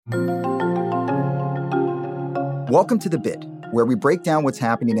Welcome to The Bid, where we break down what's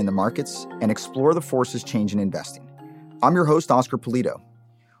happening in the markets and explore the forces changing investing. I'm your host, Oscar Polito.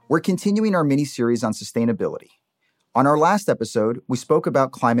 We're continuing our mini-series on sustainability. On our last episode, we spoke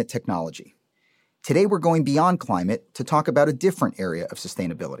about climate technology. Today, we're going beyond climate to talk about a different area of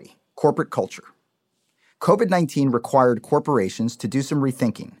sustainability, corporate culture. COVID-19 required corporations to do some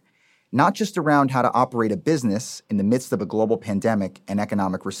rethinking, not just around how to operate a business in the midst of a global pandemic and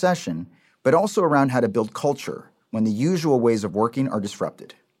economic recession, but also around how to build culture when the usual ways of working are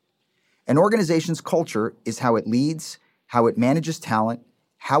disrupted. An organization's culture is how it leads, how it manages talent,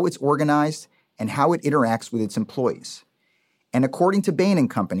 how it's organized, and how it interacts with its employees. And according to Bain &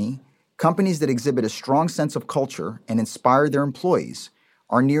 Company, companies that exhibit a strong sense of culture and inspire their employees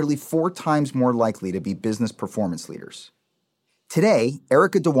are nearly 4 times more likely to be business performance leaders. Today,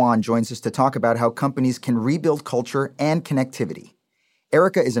 Erica Dhawan joins us to talk about how companies can rebuild culture and connectivity.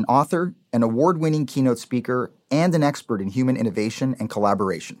 Erica is an author, an award-winning keynote speaker, and an expert in human innovation and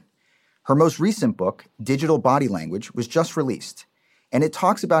collaboration. Her most recent book, Digital Body Language, was just released, and it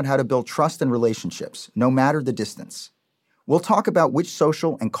talks about how to build trust and relationships, no matter the distance. We'll talk about which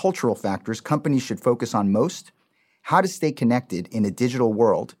social and cultural factors companies should focus on most, how to stay connected in a digital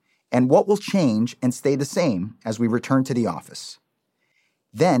world, and what will change and stay the same as we return to the office.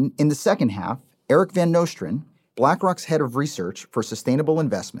 Then, in the second half, Eric Van Nostrand, BlackRock's head of research for sustainable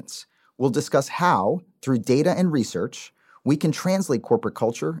investments, will discuss how, through data and research, we can translate corporate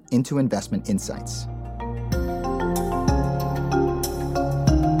culture into investment insights.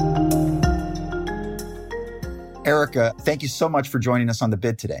 Erica, thank you so much for joining us on The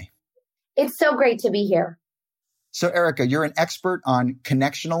Bid today. It's so great to be here. So, Erica, you're an expert on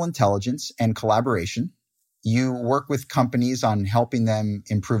connectional intelligence and collaboration. You work with companies on helping them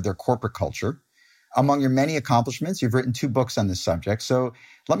improve their corporate culture. Among your many accomplishments, you've written 2 books on this subject. So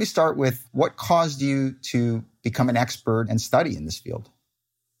let me start with what caused you to become an expert and study in this field?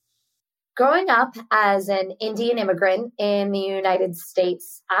 Growing up as an Indian immigrant in the United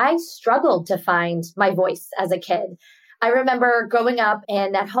States, I struggled to find my voice as a kid. I remember growing up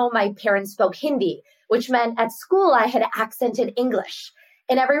and at home, my parents spoke Hindi, which meant at school I had accented English.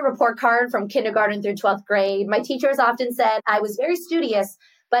 In every report card from kindergarten through 12th grade, my teachers often said I was very studious,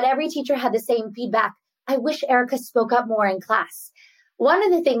 but every teacher had the same feedback. I wish Erica spoke up more in class. One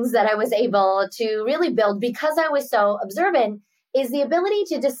of the things that I was able to really build because I was so observant is the ability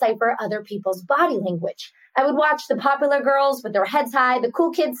to decipher other people's body language. I would watch the popular girls with their heads high, the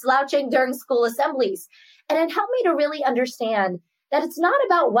cool kids slouching during school assemblies. And it helped me to really understand that it's not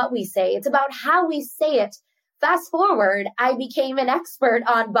about what we say, it's about how we say it. Fast forward, I became an expert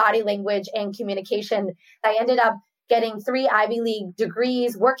on body language and communication. I ended up getting 3 Ivy League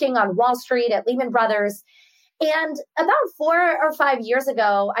degrees, working on Wall Street at Lehman Brothers. And about 4 or 5 years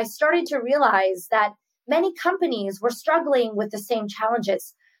ago, I started to realize that many companies were struggling with the same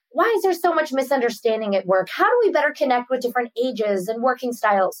challenges. Why is there so much misunderstanding at work? How do we better connect with different ages and working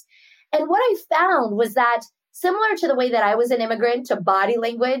styles? And what I found was that similar to the way that I was an immigrant to body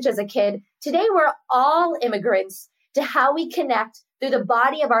language as a kid, today we're all immigrants to how we connect through the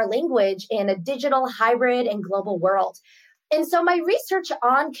body of our language in a digital, hybrid, and global world. And so my research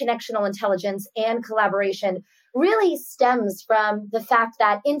on connectional intelligence and collaboration really stems from the fact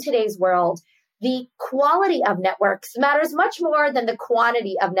that in today's world, the quality of networks matters much more than the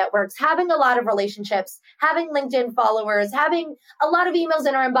quantity of networks. Having a lot of relationships, having LinkedIn followers, having a lot of emails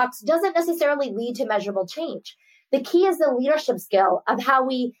in our inbox doesn't necessarily lead to measurable change. The key is the leadership skill of how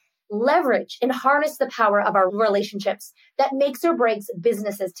we leverage and harness the power of our relationships that makes or breaks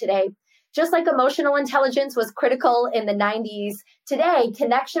businesses today. Just like emotional intelligence was critical in the 90s, today,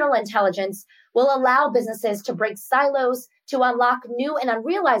 connectional intelligence will allow businesses to break silos, to unlock new and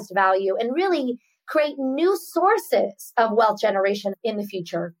unrealized value, and really create new sources of wealth generation in the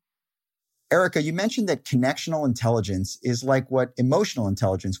future. Erica, you mentioned that connectional intelligence is like what emotional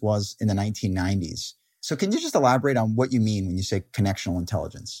intelligence was in the 1990s. So can you just elaborate on what you mean when you say connectional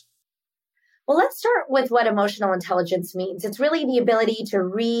intelligence? Well, let's start with what emotional intelligence means. It's really the ability to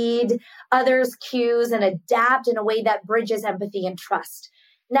read others' cues and adapt in a way that bridges empathy and trust.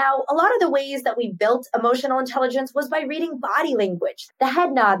 Now, a lot of the ways that we built emotional intelligence was by reading body language, the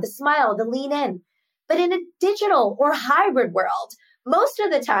head nod, the smile, the lean in. But in a digital or hybrid world, most of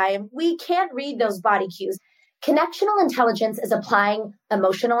the time, we can't read those body cues. Connectional intelligence is applying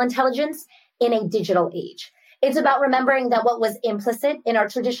emotional intelligence in a digital age. It's about remembering that what was implicit in our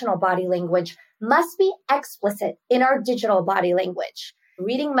traditional body language must be explicit in our digital body language.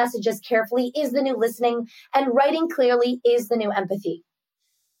 Reading messages carefully is the new listening, and writing clearly is the new empathy.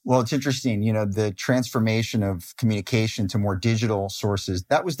 Well, it's interesting, the transformation of communication to more digital sources,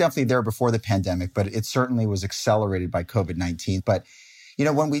 that was definitely there before the pandemic, but it certainly was accelerated by COVID-19. But,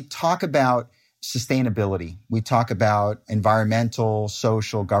 when we talk about sustainability, we talk about environmental,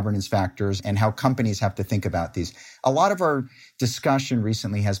 social, governance factors, and how companies have to think about these. A lot of our discussion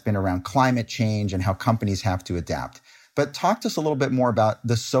recently has been around climate change and how companies have to adapt. But talk to us a little bit more about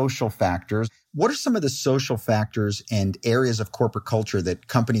the social factors. What are some of the social factors and areas of corporate culture that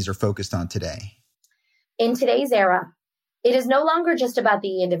companies are focused on today? In today's era, it is no longer just about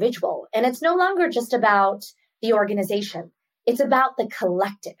the individual, and it's no longer just about the organization. It's about the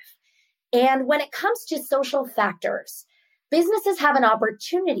collective. And when it comes to social factors, businesses have an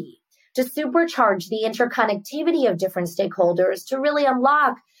opportunity to supercharge the interconnectivity of different stakeholders to really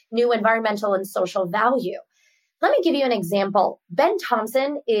unlock new environmental and social value. Let me give you an example. Ben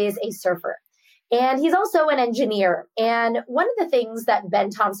Thompson is a surfer, and he's also an engineer. And one of the things that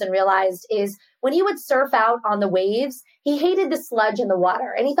Ben Thompson realized is when he would surf out on the waves, he hated the sludge in the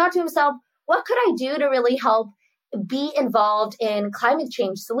water. And he thought to himself, what could I do to really help be involved in climate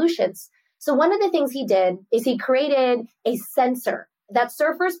change solutions? So one of the things he did is he created a sensor that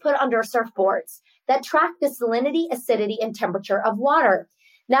surfers put under surfboards that track the salinity, acidity, and temperature of water.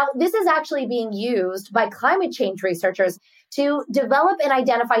 Now, this is actually being used by climate change researchers to develop and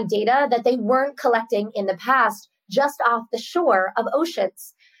identify data that they weren't collecting in the past just off the shore of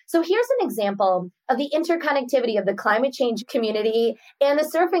oceans. So here's an example of the interconnectivity of the climate change community and the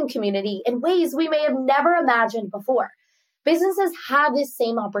surfing community in ways we may have never imagined before. Businesses have this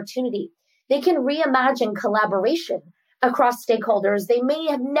same opportunity. They can reimagine collaboration across stakeholders they may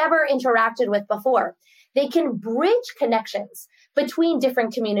have never interacted with before. They can bridge connections between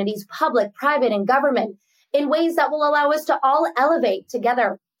different communities, public, private, and government, in ways that will allow us to all elevate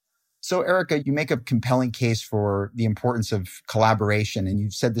together. So, Erica, you make a compelling case for the importance of collaboration, and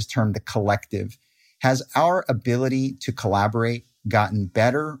you've said this term, the collective. Has our ability to collaborate gotten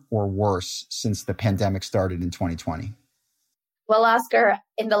better or worse since the pandemic started in 2020? Well, Oscar,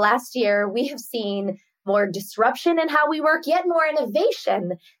 in the last year, we have seen more disruption in how we work, yet more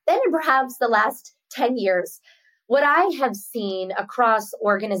innovation than in perhaps the last 10 years. What I have seen across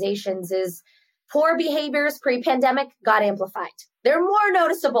organizations is poor behaviors pre-pandemic got amplified. They're more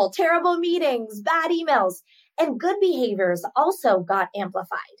noticeable, terrible meetings, bad emails, and good behaviors also got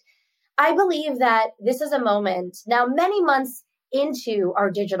amplified. I believe that this is a moment now, many months into our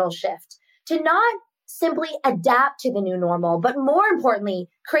digital shift, to not simply adapt to the new normal, but more importantly,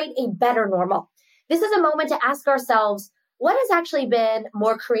 create a better normal. This is a moment to ask ourselves, what has actually been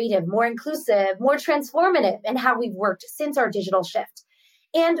more creative, more inclusive, more transformative in how we've worked since our digital shift?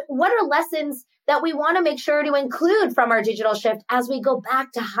 And what are lessons that we want to make sure to include from our digital shift as we go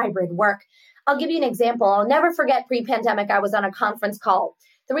back to hybrid work? I'll give you an example. I'll never forget pre-pandemic, I was on a conference call.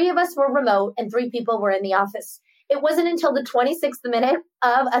 3 of us were remote and 3 people were in the office. It wasn't until the 26th minute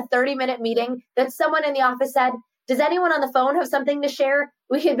of a 30-minute meeting that someone in the office said, does anyone on the phone have something to share?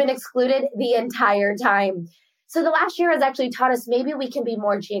 We had been excluded the entire time. So the last year has actually taught us maybe we can be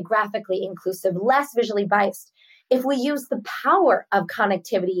more geographically inclusive, less visually biased, if we use the power of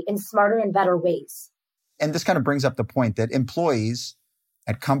connectivity in smarter and better ways. And this kind of brings up the point that employees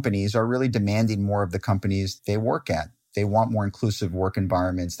at companies are really demanding more of the companies they work at. They want more inclusive work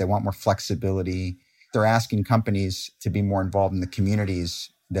environments. They want more flexibility. They're asking companies to be more involved in the communities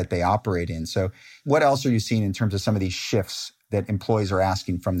that they operate in. So what else are you seeing in terms of some of these shifts that employees are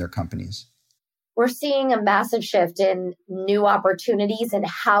asking from their companies? We're seeing a massive shift in new opportunities in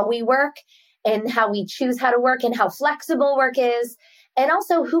how we work and how we choose how to work and how flexible work is, and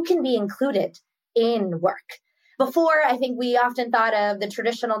also who can be included in work. Before, I think we often thought of the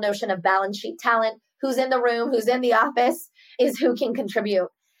traditional notion of balance sheet talent, who's in the room, who's in the office, is who can contribute.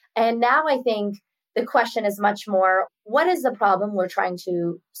 And now I think the question is much more, what is the problem we're trying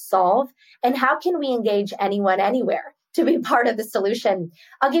to solve? And how can we engage anyone, anywhere to be part of the solution?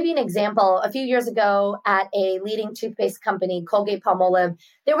 I'll give you an example. A few years ago at a leading toothpaste company, Colgate-Palmolive,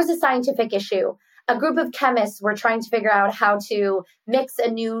 there was a scientific issue. A group of chemists were trying to figure out how to mix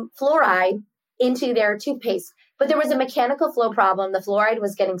a new fluoride into their toothpaste. But there was a mechanical flow problem. The fluoride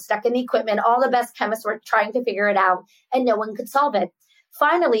was getting stuck in the equipment. All the best chemists were trying to figure it out, and no one could solve it.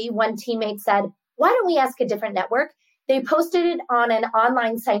 Finally, one teammate said, why don't we ask a different network? They posted it on an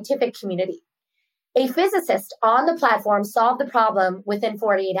online scientific community. A physicist on the platform solved the problem within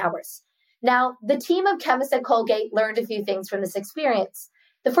 48 hours. Now, the team of chemists at Colgate learned a few things from this experience.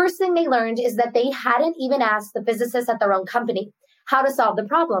 The first thing they learned is that they hadn't even asked the physicists at their own company, how to solve the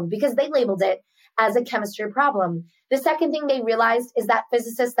problem because they labeled it as a chemistry problem. The second thing they realized is that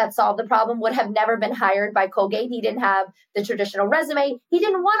physicist that solved the problem would have never been hired by Colgate. He didn't have the traditional resume. He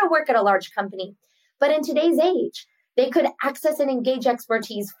didn't want to work at a large company. But in today's age, they could access and engage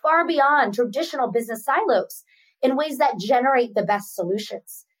expertise far beyond traditional business silos in ways that generate the best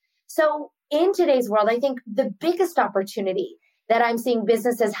solutions. So in today's world, I think the biggest opportunity that I'm seeing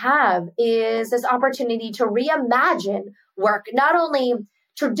businesses have is this opportunity to reimagine work, not only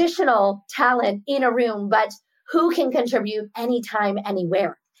traditional talent in a room, but who can contribute anytime,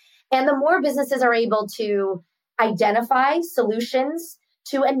 anywhere. And the more businesses are able to identify solutions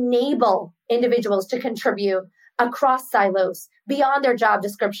to enable individuals to contribute across silos, beyond their job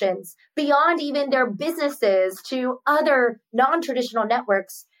descriptions, beyond even their businesses to other non-traditional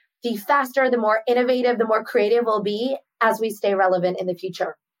networks, the faster, the more innovative, the more creative we'll be as we stay relevant in the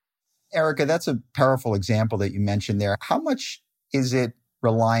future. Erica, that's a powerful example that you mentioned there. How much is it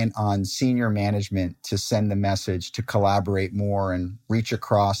reliant on senior management to send the message, to collaborate more and reach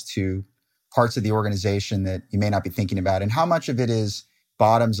across to parts of the organization that you may not be thinking about? And how much of it is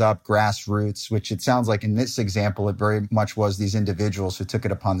bottoms up, grassroots, which it sounds like in this example, it very much was these individuals who took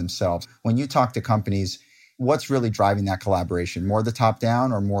it upon themselves. When you talk to companies, what's really driving that collaboration? More the top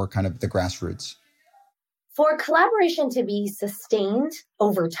down or more kind of the grassroots? For collaboration to be sustained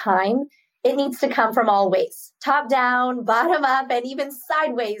over time, it needs to come from all ways, top down, bottom up, and even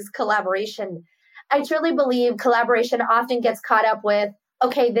sideways collaboration. I truly believe collaboration often gets caught up with,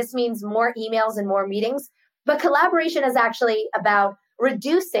 okay, this means more emails and more meetings, but collaboration is actually about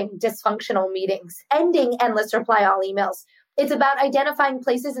reducing dysfunctional meetings, ending endless reply all emails. It's about identifying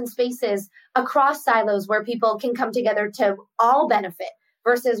places and spaces across silos where people can come together to all benefit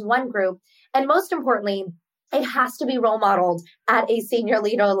versus one group. And most importantly, it has to be role modeled at a senior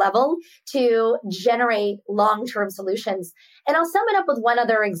leader level to generate long-term solutions. And I'll sum it up with one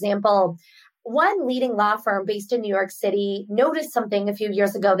other example. One leading law firm based in New York City noticed something a few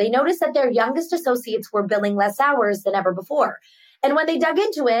years ago. They noticed that their youngest associates were billing less hours than ever before. And when they dug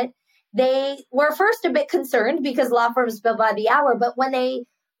into it, they were first a bit concerned because law firms bill by the hour. But when they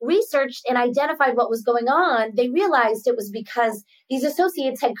researched and identified what was going on, they realized it was because these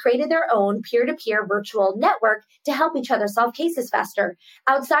associates had created their own peer-to-peer virtual network to help each other solve cases faster.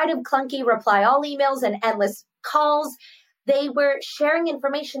 Outside of clunky reply all emails and endless calls, they were sharing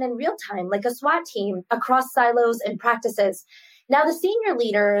information in real time, like a SWAT team across silos and practices. Now, the senior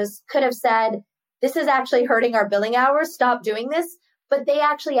leaders could have said, this is actually hurting our billing hours, stop doing this. But they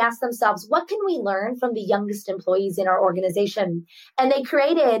actually asked themselves, what can we learn from the youngest employees in our organization? And they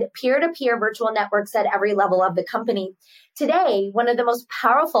created peer-to-peer virtual networks at every level of the company. Today, one of the most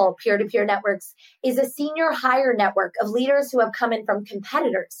powerful peer-to-peer networks is a senior hire network of leaders who have come in from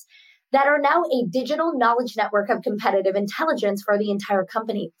competitors that are now a digital knowledge network of competitive intelligence for the entire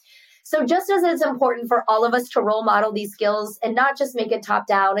company. So just as it's important for all of us to role model these skills and not just make it top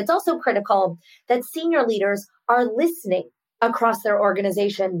down, it's also critical that senior leaders are listening across their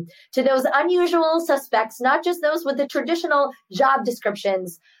organization to those unusual suspects, not just those with the traditional job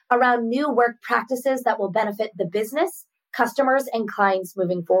descriptions, around new work practices that will benefit the business, customers, and clients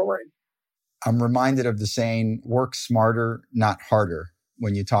moving forward. I'm reminded of the saying, work smarter, not harder,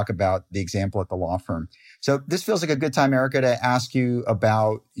 when you talk about the example at the law firm. So this feels like a good time, Erica, to ask you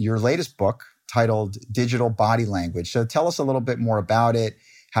about your latest book titled Digital Body Language. So tell us a little bit more about it.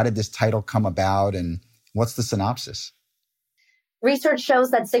 How did this title come about and what's the synopsis? Research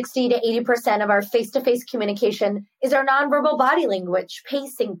shows that 60 to 80% of our face-to-face communication is our nonverbal body language,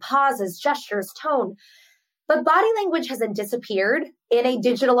 pacing, pauses, gestures, tone. But body language hasn't disappeared in a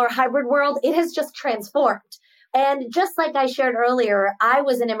digital or hybrid world. It has just transformed. And just like I shared earlier, I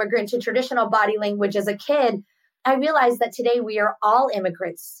was an immigrant to traditional body language as a kid. I realized that today we are all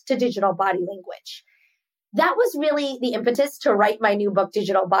immigrants to digital body language. That was really the impetus to write my new book,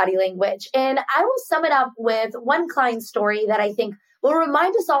 Digital Body Language. And I will sum it up with one client story that I think will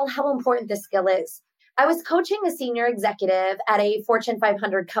remind us all how important this skill is. I was coaching a senior executive at a Fortune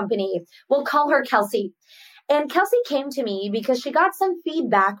 500 company. We'll call her Kelsey. And Kelsey came to me because she got some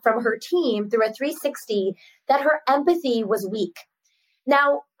feedback from her team through a 360 that her empathy was weak.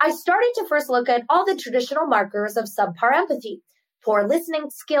 Now, I started to first look at all the traditional markers of subpar empathy. Poor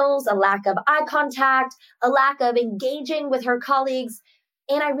listening skills, a lack of eye contact, a lack of engaging with her colleagues.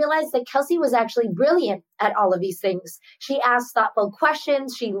 And I realized that Kelsey was actually brilliant at all of these things. She asked thoughtful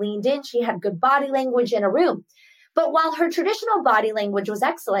questions, she leaned in, she had good body language in a room. But while her traditional body language was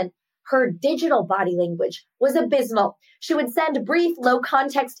excellent, her digital body language was abysmal. She would send brief,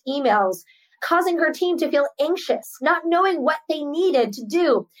 low-context emails causing her team to feel anxious, not knowing what they needed to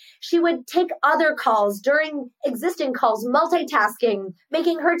do. She would take other calls during existing calls, multitasking,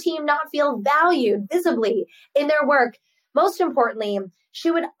 making her team not feel valued visibly in their work. Most importantly, she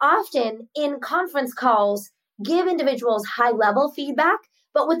would often, in conference calls, give individuals high-level feedback,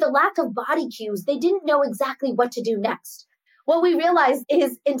 but with the lack of body cues, they didn't know exactly what to do next. What we realized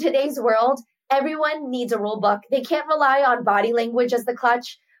is in today's world, everyone needs a rule book. They can't rely on body language as the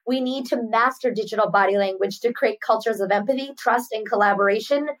clutch. We need to master digital body language to create cultures of empathy, trust, and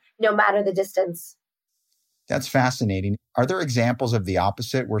collaboration, no matter the distance. That's fascinating. Are there examples of the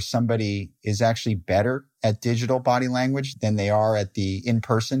opposite where somebody is actually better at digital body language than they are at the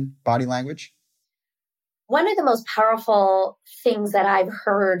in-person body language? One of the most powerful things that I've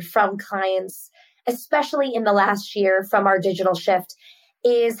heard from clients, especially in the last year from our digital shift,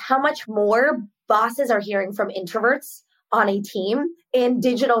 is how much more bosses are hearing from introverts on a team in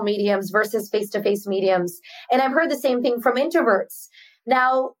digital mediums versus face-to-face mediums. And I've heard the same thing from introverts.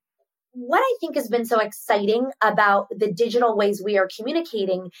 Now, what I think has been so exciting about the digital ways we are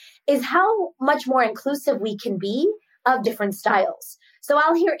communicating is how much more inclusive we can be of different styles. So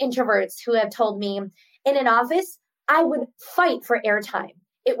I'll hear introverts who have told me, in an office, I would fight for airtime.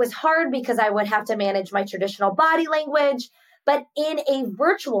 It was hard because I would have to manage my traditional body language. But in a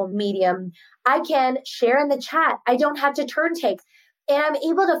virtual medium, I can share in the chat. I don't have to turn take. And I'm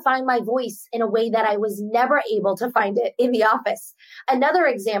able to find my voice in a way that I was never able to find it in the office. Another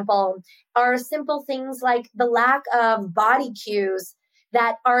example are simple things like the lack of body cues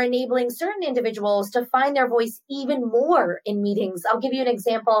that are enabling certain individuals to find their voice even more in meetings. I'll give you an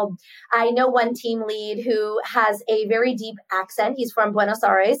example. I know one team lead who has a very deep accent. He's from Buenos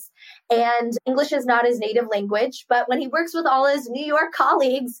Aires, and English is not his native language. But when he works with all his New York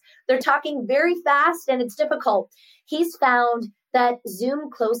colleagues, they're talking very fast and it's difficult. He's found that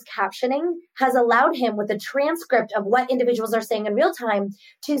Zoom closed captioning has allowed him, with a transcript of what individuals are saying in real time,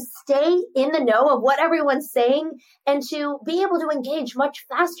 to stay in the know of what everyone's saying and to be able to engage much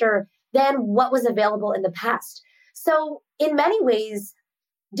faster than what was available in the past. So in many ways,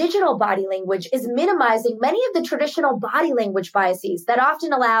 digital body language is minimizing many of the traditional body language biases that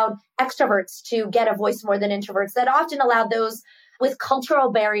often allowed extroverts to get a voice more than introverts, that often allowed those with cultural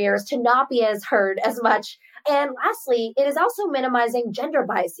barriers to not be as heard as much. And lastly, it is also minimizing gender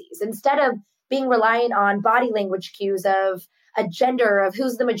biases. Instead of being reliant on body language cues of a gender, of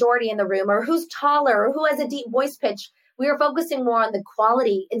who's the majority in the room, or who's taller, or who has a deep voice pitch, we are focusing more on the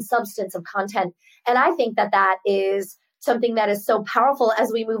quality and substance of content. And I think that that is something that is so powerful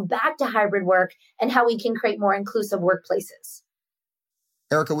as we move back to hybrid work and how we can create more inclusive workplaces.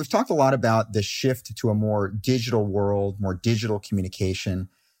 Erica, we've talked a lot about the shift to a more digital world, more digital communication.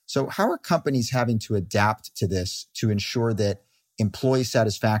 So how are companies having to adapt to this to ensure that employee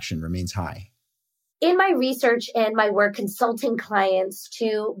satisfaction remains high? In my research and my work consulting clients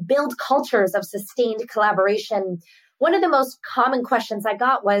to build cultures of sustained collaboration, one of the most common questions I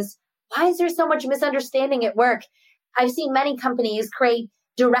got was, why is there so much misunderstanding at work? I've seen many companies create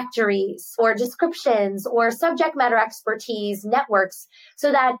directories or descriptions or subject matter expertise networks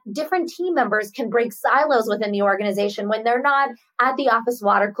so that different team members can break silos within the organization when they're not at the office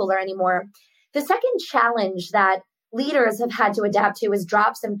water cooler anymore. The second challenge that leaders have had to adapt to is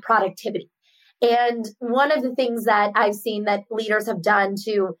drops in productivity. And one of the things that I've seen that leaders have done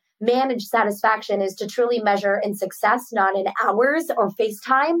to manage satisfaction is to truly measure in success, not in hours or face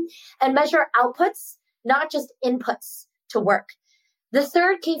time, and measure outputs, not just inputs to work. The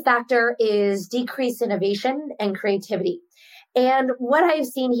third key factor is decreased innovation and creativity. And what I've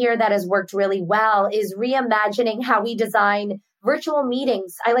seen here that has worked really well is reimagining how we design virtual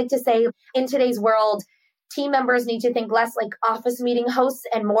meetings. I like to say in today's world, team members need to think less like office meeting hosts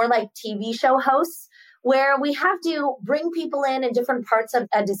and more like TV show hosts, where we have to bring people in different parts of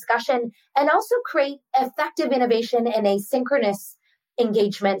a discussion and also create effective innovation and asynchronous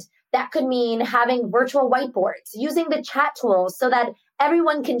engagement. That could mean having virtual whiteboards, using the chat tools so that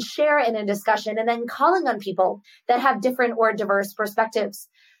everyone can share in a discussion, and then calling on people that have different or diverse perspectives.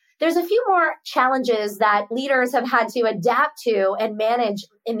 There's a few more challenges that leaders have had to adapt to and manage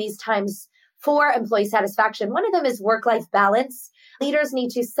in these times for employee satisfaction. One of them is work-life balance. Leaders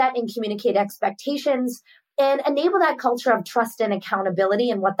need to set and communicate expectations and enable that culture of trust and accountability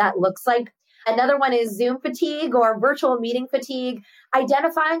and what that looks like. Another one is Zoom fatigue or virtual meeting fatigue,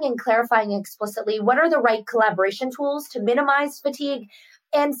 identifying and clarifying explicitly what are the right collaboration tools to minimize fatigue,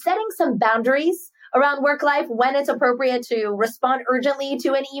 and setting some boundaries around work life, when it's appropriate to respond urgently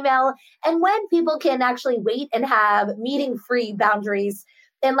to an email, and when people can actually wait and have meeting-free boundaries.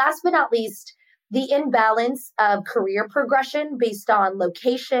 And last but not least, the imbalance of career progression based on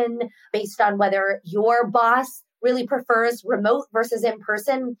location, based on whether your boss really prefers remote versus in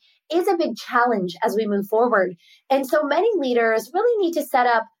person is a big challenge as we move forward. And so many leaders really need to set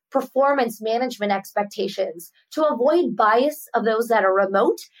up performance management expectations to avoid bias of those that are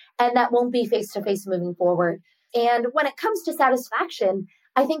remote and that won't be face-to-face moving forward. And when it comes to satisfaction,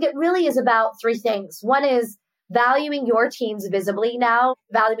 I think it really is about three things. One is valuing your teams visibly now,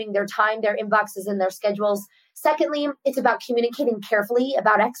 valuing their time, their inboxes, and their schedules. Secondly, it's about communicating carefully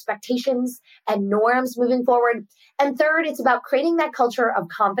about expectations and norms moving forward. And third, it's about creating that culture of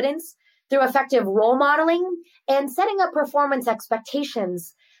confidence through effective role modeling and setting up performance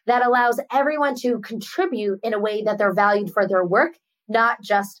expectations that allows everyone to contribute in a way that they're valued for their work, not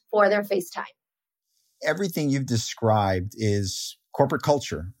just for their face time. Everything you've described is corporate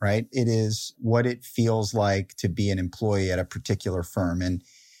culture, right? It is what it feels like to be an employee at a particular firm. And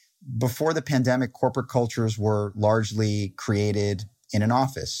before the pandemic, corporate cultures were largely created in an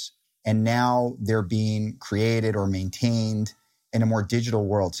office. And now they're being created or maintained in a more digital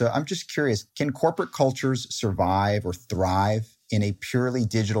world. So I'm just curious, can corporate cultures survive or thrive in a purely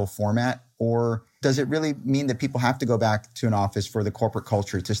digital format? Or does it really mean that people have to go back to an office for the corporate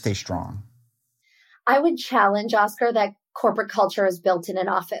culture to stay strong? I would challenge, Oscar, that corporate culture is built in an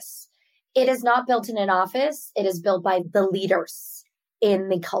office. It is not built in an office. It is built by the leaders in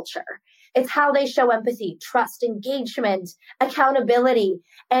the culture. It's how they show empathy, trust, engagement, accountability,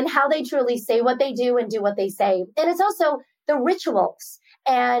 and how they truly say what they do and do what they say. And it's also the rituals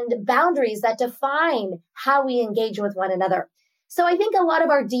and boundaries that define how we engage with one another. So I think a lot of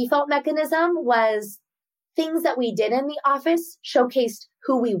our default mechanism was things that we did in the office showcased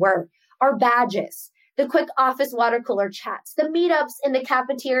who we were, our badges, the quick office water cooler chats, the meetups in the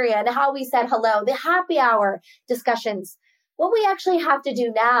cafeteria and how we said hello, the happy hour discussions. What we actually have to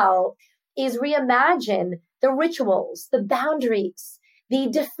do now is reimagine the rituals, the boundaries, the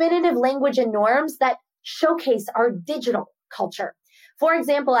definitive language and norms that showcase our digital culture. For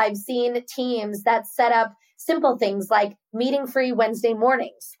example, I've seen teams that set up simple things like meeting-free Wednesday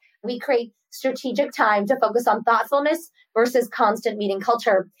mornings. We create strategic time to focus on thoughtfulness versus constant meeting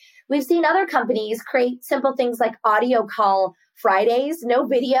culture. We've seen other companies create simple things like audio call Fridays, no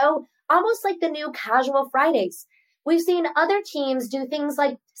video, almost like the new casual Fridays. We've seen other teams do things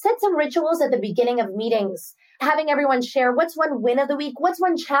like set some rituals at the beginning of meetings, having everyone share what's one win of the week, what's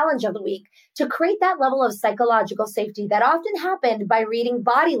one challenge of the week, to create that level of psychological safety that often happened by reading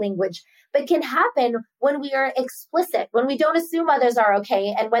body language, but can happen when we are explicit, when we don't assume others are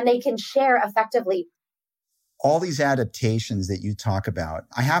okay, and when they can share effectively. All these adaptations that you talk about,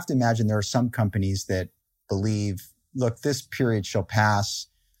 I have to imagine there are some companies that believe, look, this period shall pass.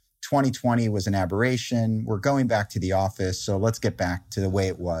 2020 was an aberration. We're going back to the office, so let's get back to the way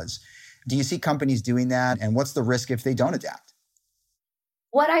it was. Do you see companies doing that? And what's the risk if they don't adapt?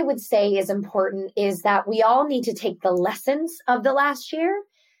 What I would say is important is that we all need to take the lessons of the last year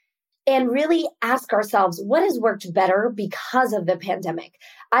and really ask ourselves, what has worked better because of the pandemic?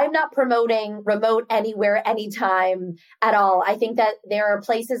 I'm not promoting remote anywhere, anytime at all. I think that there are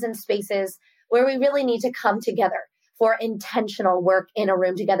places and spaces where we really need to come together for intentional work in a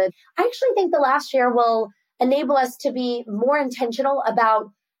room together. I actually think the last year will enable us to be more intentional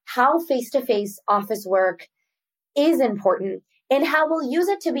about how face-to-face office work is important and how we'll use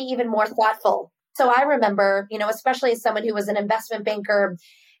it to be even more thoughtful. So I remember, especially as someone who was an investment banker,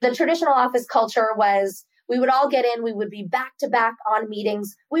 the traditional office culture was we would all get in, we would be back to back on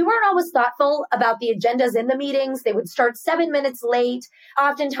meetings. We weren't always thoughtful about the agendas in the meetings. They would start 7 minutes late.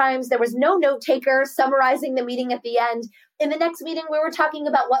 Oftentimes there was no note taker summarizing the meeting at the end. In the next meeting, we were talking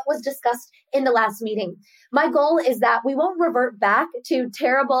about what was discussed in the last meeting. My goal is that we won't revert back to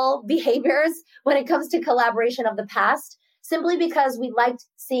terrible behaviors when it comes to collaboration of the past, simply because we liked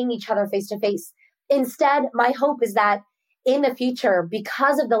seeing each other face to face. Instead, my hope is that in the future,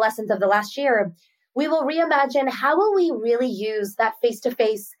 because of the lessons of the last year, we will reimagine how will we really use that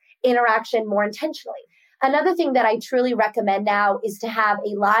face-to-face interaction more intentionally. Another thing that I truly recommend now is to have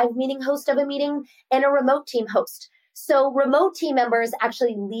a live meeting host of a meeting and a remote team host. So remote team members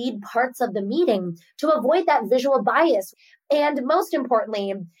actually lead parts of the meeting to avoid that visual bias. And most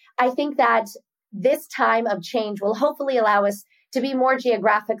importantly, I think that this time of change will hopefully allow us to be more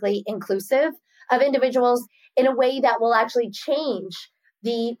geographically inclusive of individuals in a way that will actually change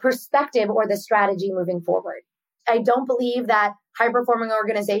the perspective or the strategy moving forward. I don't believe that high-performing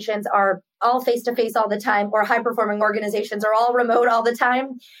organizations are all face-to-face all the time or high-performing organizations are all remote all the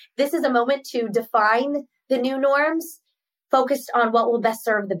time. This is a moment to define the new norms focused on what will best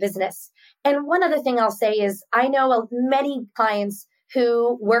serve the business. And one other thing I'll say is I know many clients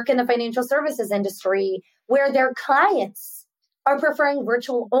who work in the financial services industry where their clients are preferring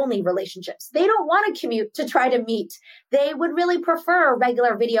virtual only relationships. They don't want to commute to try to meet. They would really prefer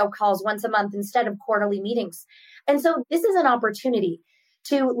regular video calls once a month instead of quarterly meetings. And so this is an opportunity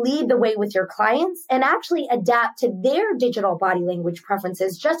to lead the way with your clients and actually adapt to their digital body language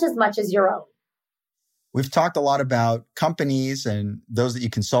preferences just as much as your own. We've talked a lot about companies and those that you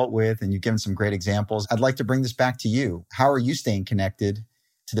consult with, and you've given some great examples. I'd like to bring this back to you. How are you staying connected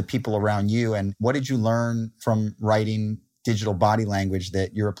to the people around you? And what did you learn from writing digital body language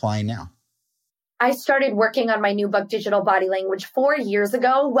that you're applying now? I started working on my new book, Digital Body Language, 4 years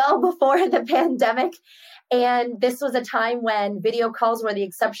ago, well before the pandemic. And this was a time when video calls were the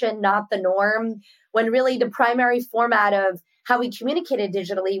exception, not the norm, when really the primary format of how we communicated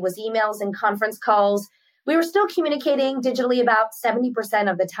digitally was emails and conference calls. We were still communicating digitally about 70%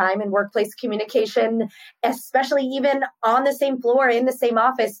 of the time in workplace communication, especially even on the same floor, in the same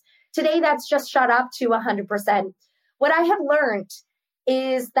office. Today, that's just shot up to 100%. What I have learned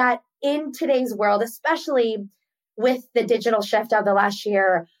is that in today's world, especially with the digital shift of the last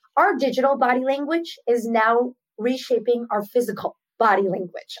year, our digital body language is now reshaping our physical body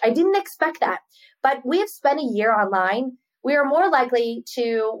language. I didn't expect that, but we have spent a year online. We are more likely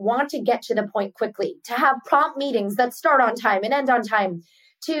to want to get to the point quickly, to have prompt meetings that start on time and end on time,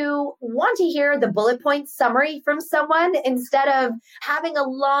 to want to hear the bullet point summary from someone instead of having a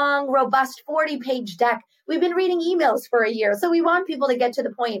long, robust 40-page deck. We've been reading emails for a year, so we want people to get to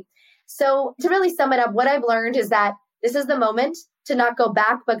the point. So to really sum it up, what I've learned is that this is the moment to not go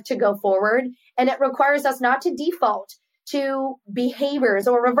back, but to go forward. And it requires us not to default to behaviors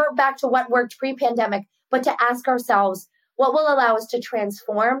or revert back to what worked pre-pandemic, but to ask ourselves, what will allow us to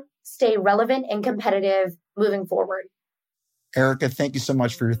transform, stay relevant and competitive moving forward? Erica, thank you so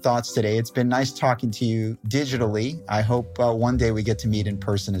much for your thoughts today. It's been nice talking to you digitally. I hope one day we get to meet in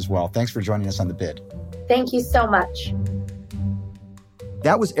person as well. Thanks for joining us on The Bid. Thank you so much.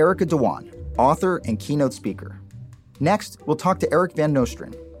 That was Erica Dhawan, author and keynote speaker. Next, we'll talk to Eric Van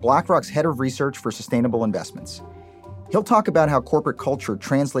Nostrand, BlackRock's head of research for sustainable investments. He'll talk about how corporate culture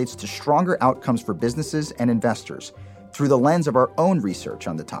translates to stronger outcomes for businesses and investors through the lens of our own research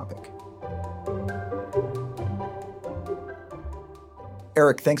on the topic.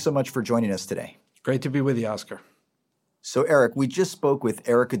 Eric, thanks so much for joining us today. Great to be with you, Oscar. So, Eric, we just spoke with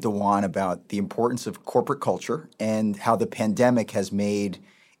Erica Dhawan about the importance of corporate culture and how the pandemic has made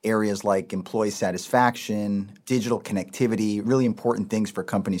areas like employee satisfaction, digital connectivity, really important things for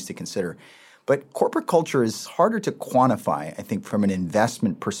companies to consider. But corporate culture is harder to quantify, I think, from an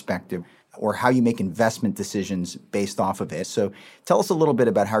investment perspective, or how you make investment decisions based off of it. So tell us a little bit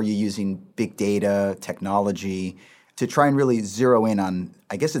about how you're using big data, technology, to try and really zero in on,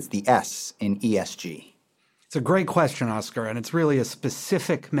 I guess it's the S in ESG. It's a great question, Oscar, and it's really a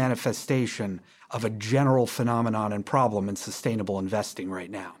specific manifestation of a general phenomenon and problem in sustainable investing right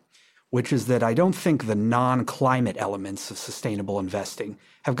now, which is that I don't think the non-climate elements of sustainable investing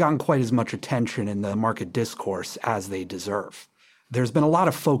have gotten quite as much attention in the market discourse as they deserve. There's been a lot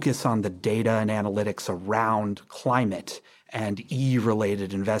of focus on the data and analytics around climate and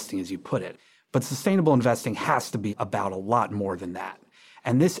E-related investing, as you put it. But sustainable investing has to be about a lot more than that.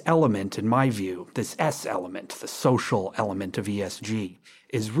 And this element, in my view, this S element, the social element of ESG,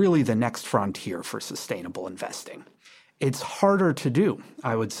 is really the next frontier for sustainable investing. It's harder to do,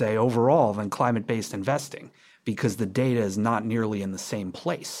 I would say, overall than climate-based investing because the data is not nearly in the same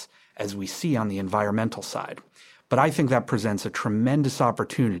place as we see on the environmental side. But I think that presents a tremendous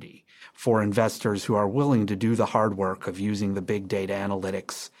opportunity for investors who are willing to do the hard work of using the big data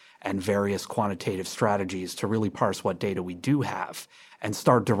analytics and various quantitative strategies to really parse what data we do have and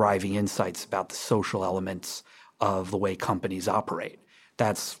start deriving insights about the social elements of the way companies operate.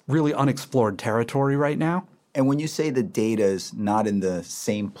 That's really unexplored territory right now. And when you say the data is not in the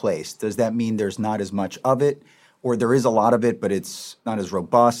same place, does that mean there's not as much of it, or there is a lot of it, but it's not as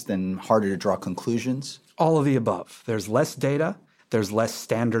robust and harder to draw conclusions? All of the above. There's less data, there's less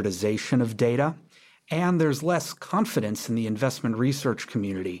standardization of data, and there's less confidence in the investment research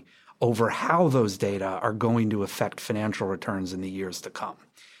community over how those data are going to affect financial returns in the years to come.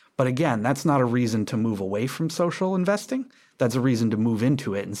 But again, that's not a reason to move away from social investing. That's a reason to move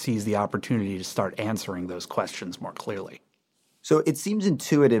into it and seize the opportunity to start answering those questions more clearly. So it seems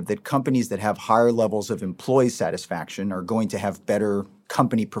intuitive that companies that have higher levels of employee satisfaction are going to have better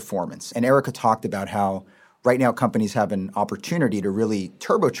company performance. And Erica talked about how right now companies have an opportunity to really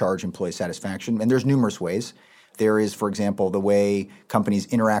turbocharge employee satisfaction, and there's numerous ways. There is, for example, the way companies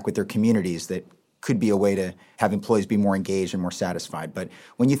interact with their communities that could be a way to have employees be more engaged and more satisfied. But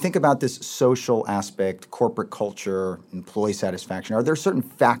when you think about this social aspect, corporate culture, employee satisfaction, are there certain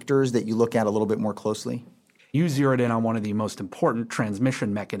factors that you look at a little bit more closely? You zeroed in on one of the most important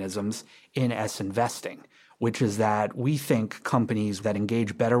transmission mechanisms in S investing, which is that we think companies that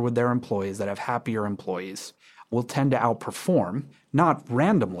engage better with their employees, that have happier employees, will tend to outperform, not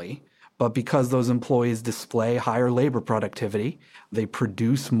randomly, but because those employees display higher labor productivity, they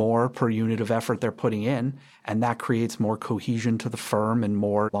produce more per unit of effort they're putting in, and that creates more cohesion to the firm and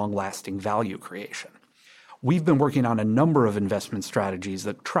more long-lasting value creation. We've been working on a number of investment strategies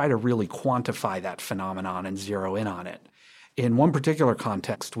that try to really quantify that phenomenon and zero in on it. In one particular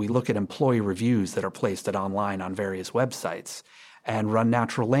context, we look at employee reviews that are placed online on various websites and run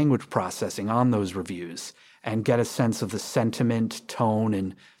natural language processing on those reviews and get a sense of the sentiment, tone,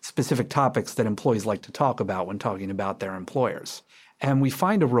 and specific topics that employees like to talk about when talking about their employers. And we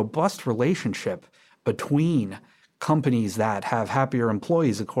find a robust relationship between companies that have happier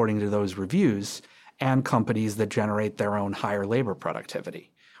employees according to those reviews and companies that generate their own higher labor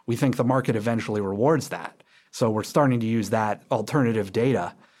productivity. We think the market eventually rewards that. So we're starting to use that alternative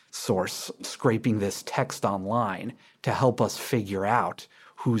data source, scraping this text online, to help us figure out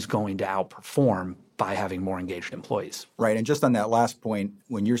who's going to outperform by having more engaged employees. Right. And just on that last point,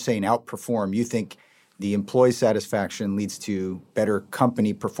 when you're saying outperform, you think the employee satisfaction leads to better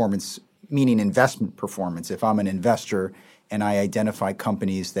company performance, meaning investment performance. If I'm an investor and I identify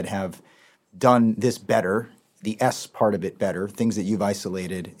companies that have done this better, the S part of it better, things that you've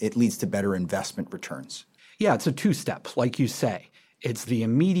isolated, it leads to better investment returns. Yeah, it's a two-step, like you say. It's the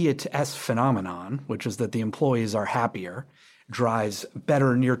immediate S phenomenon, which is that the employees are happier, drives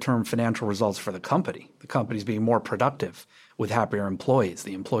better near-term financial results for the company. The company's being more productive with happier employees.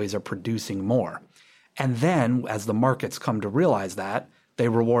 The employees are producing more. And then, as the markets come to realize that, they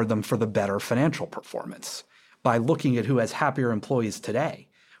reward them for the better financial performance. By looking at who has happier employees today,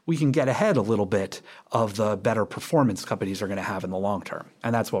 we can get ahead a little bit of the better performance companies are going to have in the long term.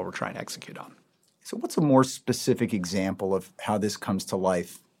 And that's what we're trying to execute on. So what's a more specific example of how this comes to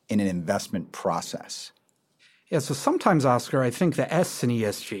life in an investment process? Yeah, so sometimes, Oscar, I think the S in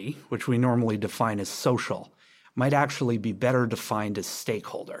ESG, which we normally define as social, might actually be better defined as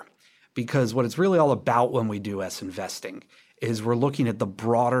stakeholder. Because what it's really all about when we do S investing is we're looking at the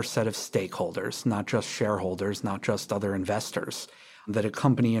broader set of stakeholders, not just shareholders, not just other investors, that a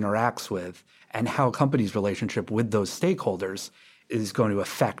company interacts with, and how a company's relationship with those stakeholders is going to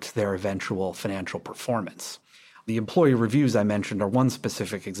affect their eventual financial performance. The employee reviews I mentioned are one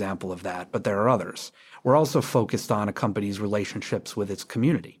specific example of that, but there are others. We're also focused on a company's relationships with its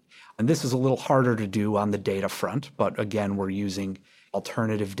community. And this is a little harder to do on the data front, but again, we're using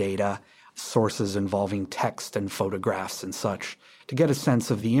alternative data, sources involving text and photographs and such, to get a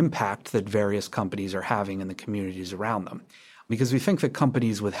sense of the impact that various companies are having in the communities around them. Because we think that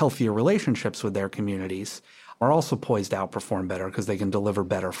companies with healthier relationships with their communities are also poised to outperform better because they can deliver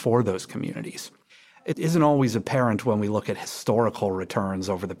better for those communities. It isn't always apparent when we look at historical returns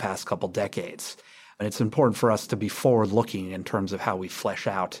over the past couple decades. And it's important for us to be forward-looking in terms of how we flesh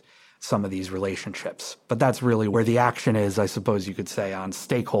out some of these relationships. But that's really where the action is, I suppose you could say, on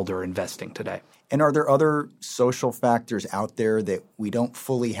stakeholder investing today. And are there other social factors out there that we don't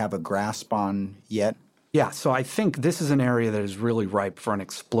fully have a grasp on yet? Yeah, so I think this is an area that is really ripe for an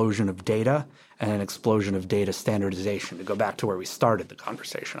explosion of data and an explosion of data standardization, to go back to where we started the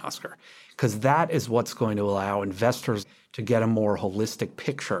conversation, Oscar, because that is what's going to allow investors to get a more holistic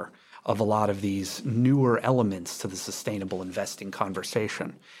picture of a lot of these newer elements to the sustainable investing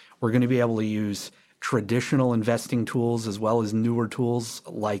conversation. We're going to be able to use traditional investing tools as well as newer tools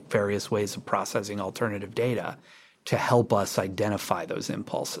like various ways of processing alternative data to help us identify those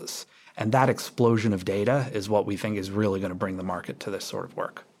impulses. And that explosion of data is what we think is really going to bring the market to this sort of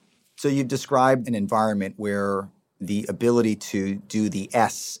work. So you've described an environment where the ability to do the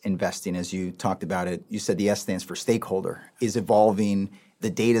S investing, as you talked about it, you said the S stands for stakeholder, is evolving. The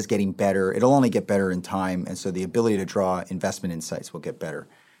data is getting better. It'll only get better in time. And so the ability to draw investment insights will get better.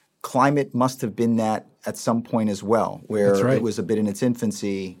 Climate must have been that at some point as well, where That's right. It was a bit in its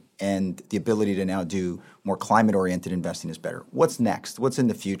infancy and the ability to now do more climate-oriented investing is better. What's next? What's in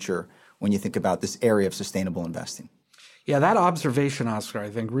the future when you think about this area of sustainable investing? Yeah, that observation, Oscar,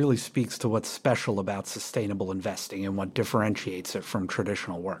 I think really speaks to what's special about sustainable investing and what differentiates it from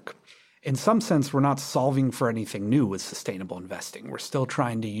traditional work. In some sense, we're not solving for anything new with sustainable investing. We're still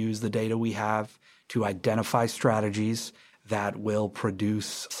trying to use the data we have to identify strategies that will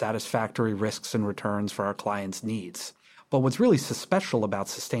produce satisfactory risks and returns for our clients' needs. But what's really so special about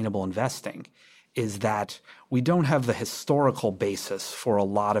sustainable investing is that we don't have the historical basis for a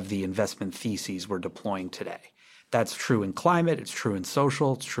lot of the investment theses we're deploying today. That's true in climate, it's true in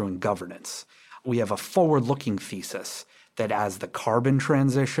social, it's true in governance. We have a forward-looking thesis that as the carbon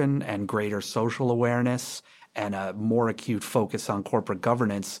transition and greater social awareness and a more acute focus on corporate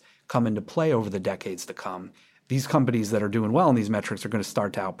governance come into play over the decades to come, these companies that are doing well in these metrics are going to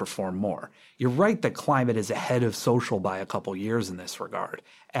start to outperform more. You're right that climate is ahead of social by a couple years in this regard.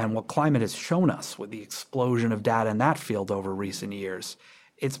 And what climate has shown us with the explosion of data in that field over recent years,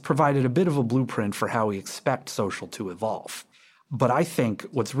 it's provided a bit of a blueprint for how we expect social to evolve. But I think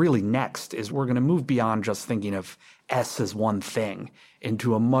what's really next is we're going to move beyond just thinking of S as one thing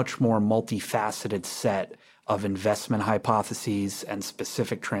into a much more multifaceted set of investment hypotheses and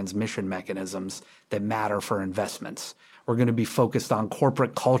specific transmission mechanisms that matter for investments. We're going to be focused on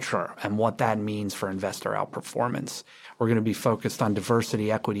corporate culture and what that means for investor outperformance. We're going to be focused on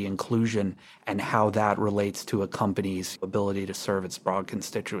diversity, equity, inclusion, and how that relates to a company's ability to serve its broad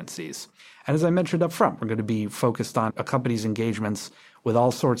constituencies. And as I mentioned up front, we're going to be focused on a company's engagements with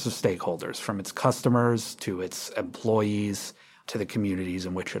all sorts of stakeholders, from its customers to its employees to the communities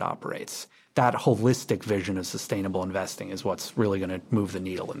in which it operates. That holistic vision of sustainable investing is what's really going to move the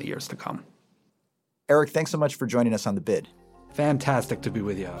needle in the years to come. Eric, thanks so much for joining us on The Bid. Fantastic to be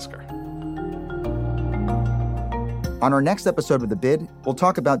with you, Oscar. On our next episode of The Bid, we'll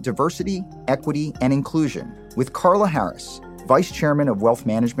talk about diversity, equity, and inclusion with Carla Harris, Vice Chairman of Wealth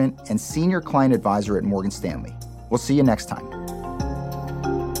Management and Senior Client Advisor at Morgan Stanley. We'll see you next time.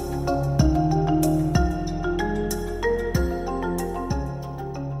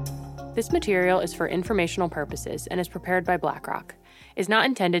 This material is for informational purposes and is prepared by BlackRock, is not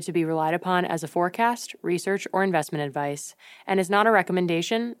intended to be relied upon as a forecast, research, or investment advice, and is not a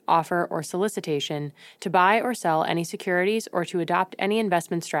recommendation, offer, or solicitation to buy or sell any securities or to adopt any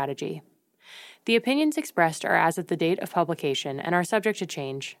investment strategy. The opinions expressed are as of the date of publication and are subject to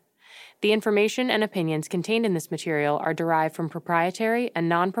change. The information and opinions contained in this material are derived from proprietary and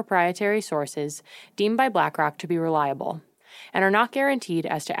non-proprietary sources deemed by BlackRock to be reliable, and are not guaranteed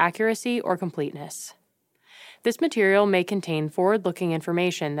as to accuracy or completeness. This material may contain forward-looking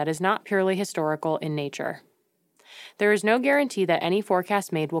information that is not purely historical in nature. There is no guarantee that any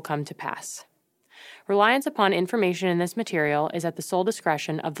forecast made will come to pass. Reliance upon information in this material is at the sole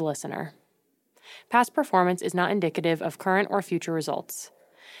discretion of the listener. Past performance is not indicative of current or future results.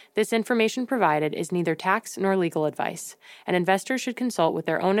 This information provided is neither tax nor legal advice, and investors should consult with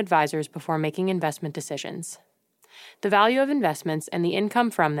their own advisors before making investment decisions. The value of investments and the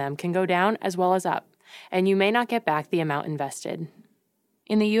income from them can go down as well as up, and you may not get back the amount invested.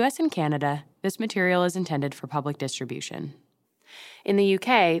 In the U.S. and Canada, this material is intended for public distribution. In the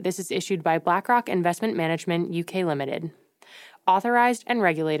U.K., this is issued by BlackRock Investment Management UK Limited, authorized and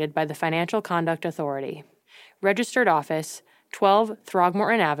regulated by the Financial Conduct Authority. Registered office, 12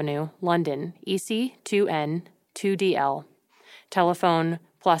 Throgmorton Avenue, London, EC 2N 2DL. Telephone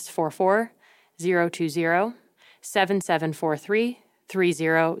 +44 020 7743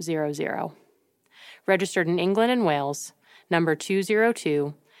 3000. Registered in England and Wales, number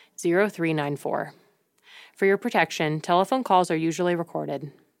 202 0394. For your protection, telephone calls are usually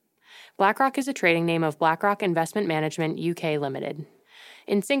recorded. BlackRock is a trading name of BlackRock Investment Management UK Limited.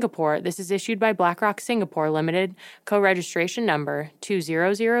 In Singapore, this is issued by BlackRock Singapore Limited, co-registration number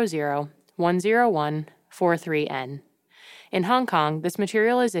 2000114143N. In Hong Kong, this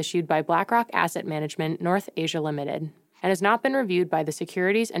material is issued by BlackRock Asset Management North Asia Limited and has not been reviewed by the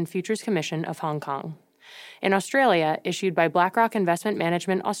Securities and Futures Commission of Hong Kong. In Australia, issued by BlackRock Investment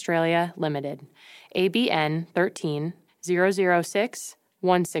Management Australia Limited, ABN 13 006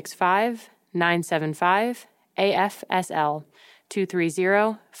 165 975 AFSL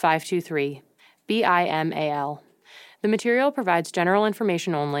 230 523 BIMAL. The material provides general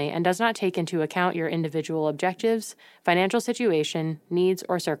information only and does not take into account your individual objectives, financial situation, needs,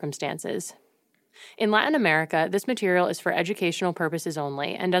 or circumstances. In Latin America, this material is for educational purposes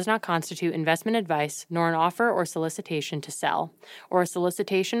only and does not constitute investment advice nor an offer or solicitation to sell, or a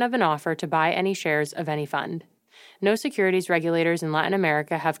solicitation of an offer to buy any shares of any fund. No securities regulators in Latin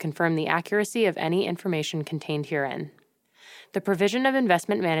America have confirmed the accuracy of any information contained herein. The provision of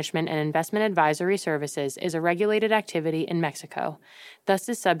investment management and investment advisory services is a regulated activity in Mexico, thus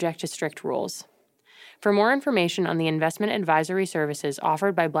is subject to strict rules. For more information on the investment advisory services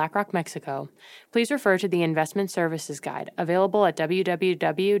offered by BlackRock Mexico, please refer to the Investment Services Guide, available at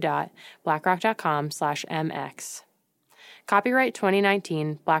www.blackrock.com/mx. Copyright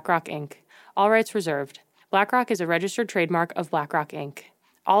 2019, BlackRock Inc. All rights reserved. BlackRock is a registered trademark of BlackRock Inc.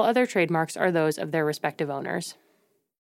 All other trademarks are those of their respective owners.